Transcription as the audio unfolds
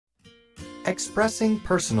Expressing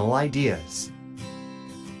personal ideas.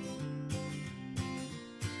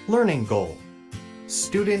 Learning goal.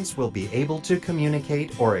 Students will be able to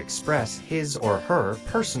communicate or express his or her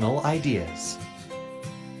personal ideas.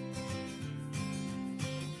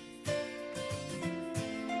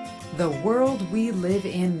 The world we live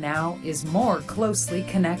in now is more closely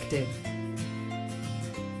connected.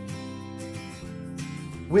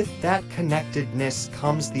 With that connectedness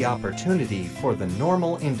comes the opportunity for the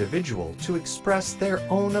normal individual to express their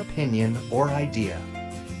own opinion or idea.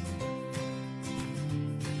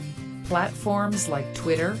 Platforms like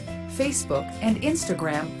Twitter, Facebook, and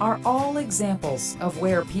Instagram are all examples of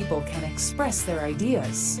where people can express their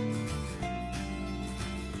ideas.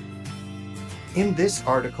 In this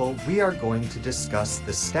article, we are going to discuss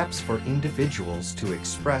the steps for individuals to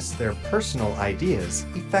express their personal ideas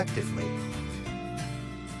effectively.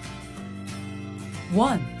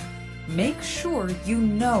 1. Make sure you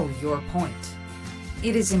know your point.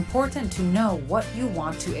 It is important to know what you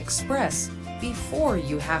want to express before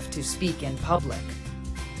you have to speak in public.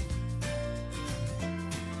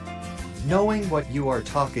 Knowing what you are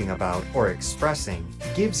talking about or expressing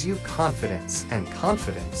gives you confidence, and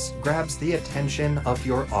confidence grabs the attention of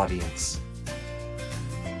your audience.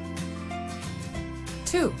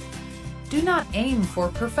 2. Do not aim for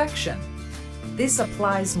perfection. This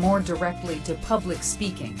applies more directly to public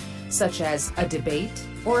speaking, such as a debate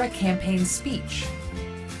or a campaign speech.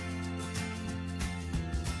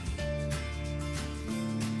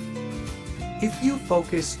 If you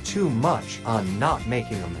focus too much on not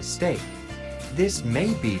making a mistake, this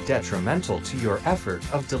may be detrimental to your effort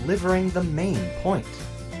of delivering the main point.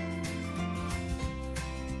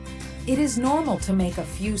 It is normal to make a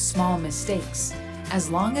few small mistakes, as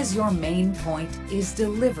long as your main point is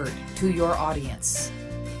delivered to your audience.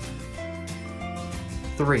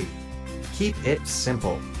 3. Keep it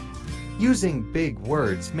simple. Using big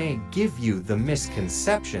words may give you the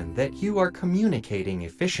misconception that you are communicating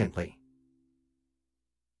efficiently.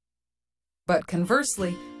 But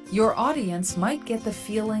conversely, your audience might get the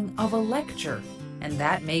feeling of a lecture, and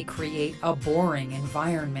that may create a boring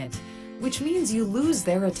environment, which means you lose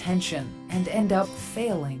their attention and end up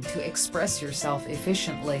failing to express yourself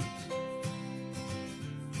efficiently.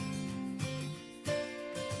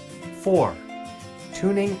 4.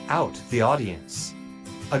 Tuning out the audience.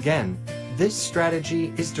 Again, this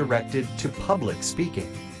strategy is directed to public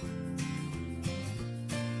speaking.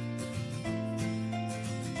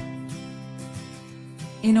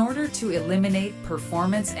 In order to eliminate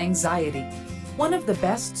performance anxiety, one of the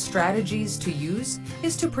best strategies to use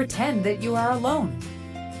is to pretend that you are alone.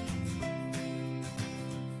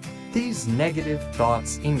 These negative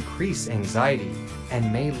thoughts increase anxiety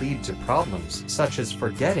and may lead to problems such as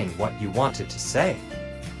forgetting what you wanted to say.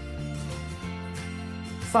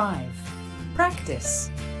 5.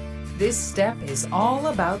 Practice. This step is all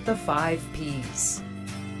about the 5 P's.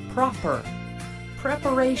 Proper,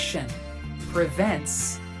 preparation,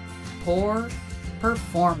 prevents poor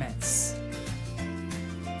performance.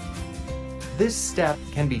 This step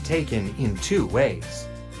can be taken in 2 ways.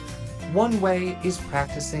 One way is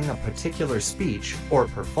practicing a particular speech or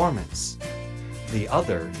performance. The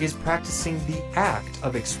other is practicing the act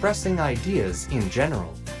of expressing ideas in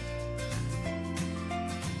general.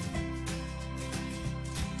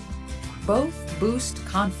 Both boost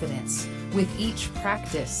confidence with each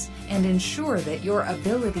practice and ensure that your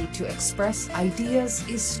ability to express ideas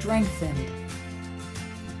is strengthened.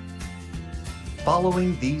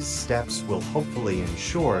 Following these steps will hopefully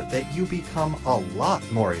ensure that you become a lot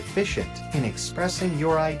more efficient in expressing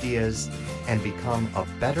your ideas and become a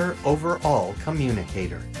better overall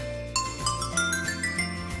communicator.